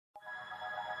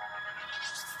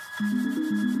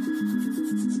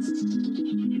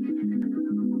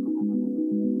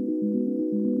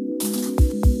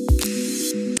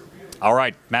All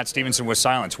right, Matt Stephenson with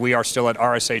Cylance. We are still at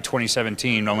RSA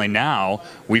 2017, only now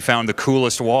we found the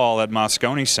coolest wall at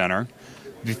Moscone Center,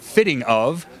 fitting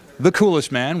of the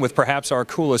coolest man with perhaps our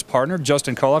coolest partner,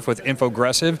 Justin Kallhoff with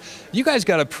Infogressive. You guys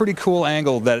got a pretty cool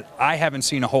angle that I haven't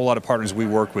seen a whole lot of partners we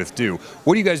work with do.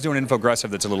 What are you guys doing in Infogressive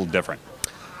that's a little different?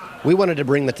 We wanted to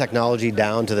bring the technology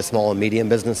down to the small and medium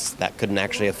business that couldn't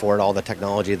actually afford all the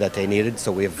technology that they needed,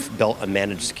 so we've built a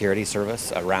managed security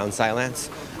service around Cylance,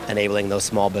 enabling those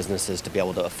small businesses to be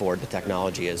able to afford the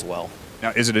technology as well. Now,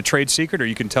 is it a trade secret, or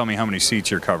you can tell me how many seats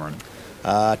you're covering?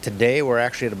 Today we're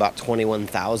actually at about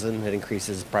 21,000. It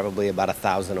increases probably about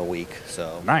 1,000 a week.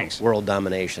 So nice. World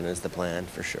domination is the plan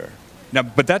for sure. Now,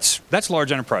 but that's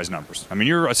large enterprise numbers. I mean,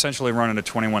 you're essentially running a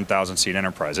 21,000 seat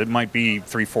enterprise. It might be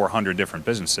 300-400 different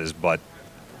businesses, but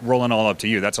rolling all up to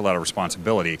you, that's a lot of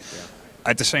responsibility. Yeah.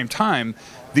 At the same time,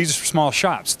 these are small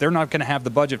shops. They're not going to have the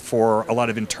budget for a lot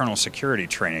of internal security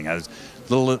training. As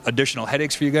little additional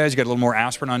headaches for you guys? You got a little more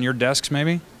aspirin on your desks,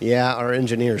 maybe? Yeah, our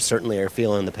engineers certainly are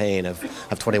feeling the pain of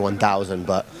 21,000,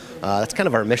 but that's kind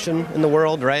of our mission in the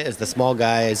world, right? Is the small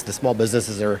guys, the small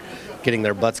businesses are getting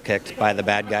their butts kicked by the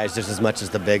bad guys just as much as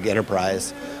the big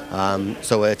enterprise.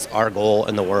 So it's our goal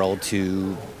in the world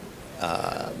to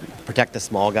protect the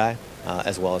small guy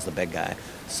as well as the big guy.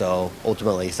 So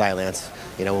ultimately, Cylance,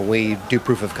 when we do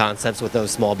proof of concepts with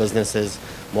those small businesses,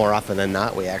 more often than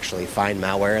not, we actually find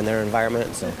malware in their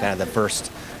environment. So kind of the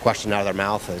first question out of their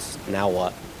mouth is, now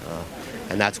what?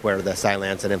 And that's where the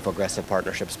Cylance and Infogressive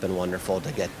partnership's been wonderful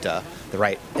to get the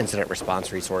right incident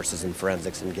response resources and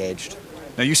forensics engaged.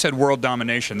 Now, you said world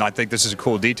domination. I think this is a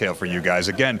cool detail for you guys.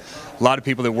 Again, a lot of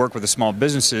people that work with the small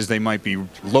businesses, they might be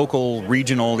local,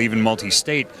 regional, even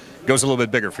multi-state. Goes a little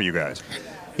bit bigger for you guys.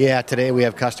 Yeah, today we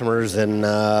have customers in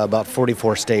about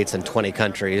 44 states and 20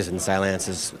 countries, and Cylance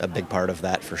is a big part of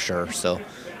that for sure. So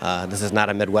this is not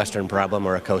a Midwestern problem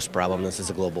or a coast problem. This is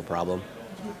a global problem.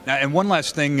 Now, and one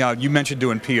last thing, you mentioned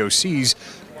doing POCs.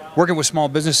 Working with small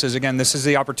businesses, again, this is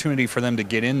the opportunity for them to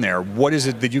get in there. What is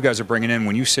it that you guys are bringing in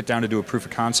when you sit down to do a proof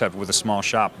of concept with a small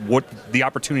shop? What the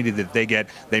opportunity that they get,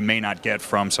 they may not get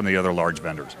from some of the other large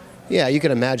vendors? Yeah, you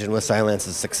can imagine with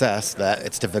Cylance's success that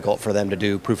it's difficult for them to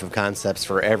do proof of concepts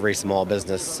for every small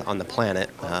business on the planet.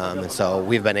 And so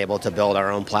we've been able to build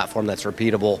our own platform that's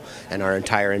repeatable, and our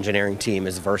entire engineering team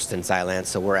is versed in Cylance,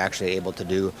 so we're actually able to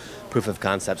do proof of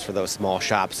concepts for those small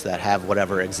shops that have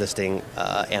whatever existing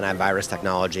antivirus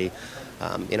technology.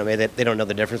 Maybe they don't know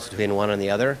the difference between one and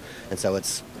the other, and so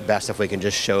it's best if we can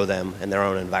just show them in their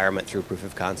own environment through proof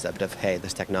of concept of, hey,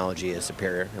 this technology is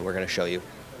superior, and we're going to show you.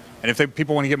 And if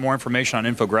people want to get more information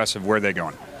on Infogressive, where are they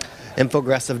going?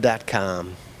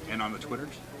 Infogressive.com. And on the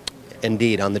Twitters?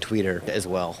 Indeed, on the Twitter as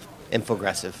well.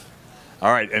 Infogressive.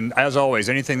 All right, and as always,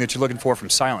 anything that you're looking for from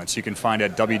Cylance, you can find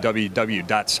at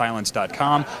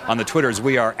www.cylance.com. On the Twitters,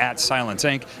 we are at Cylance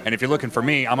Inc. And if you're looking for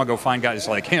me, I'm going to go find guys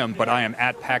like him, but I am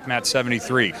at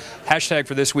PacMat73. Hashtag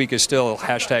for this week is still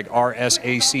hashtag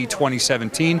RSAC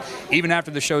 2017. Even after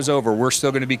the show's over, we're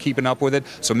still going to be keeping up with it,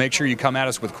 so make sure you come at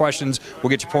us with questions. We'll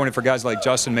get you pointed for guys like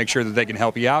Justin, make sure that they can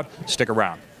help you out. Stick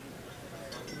around.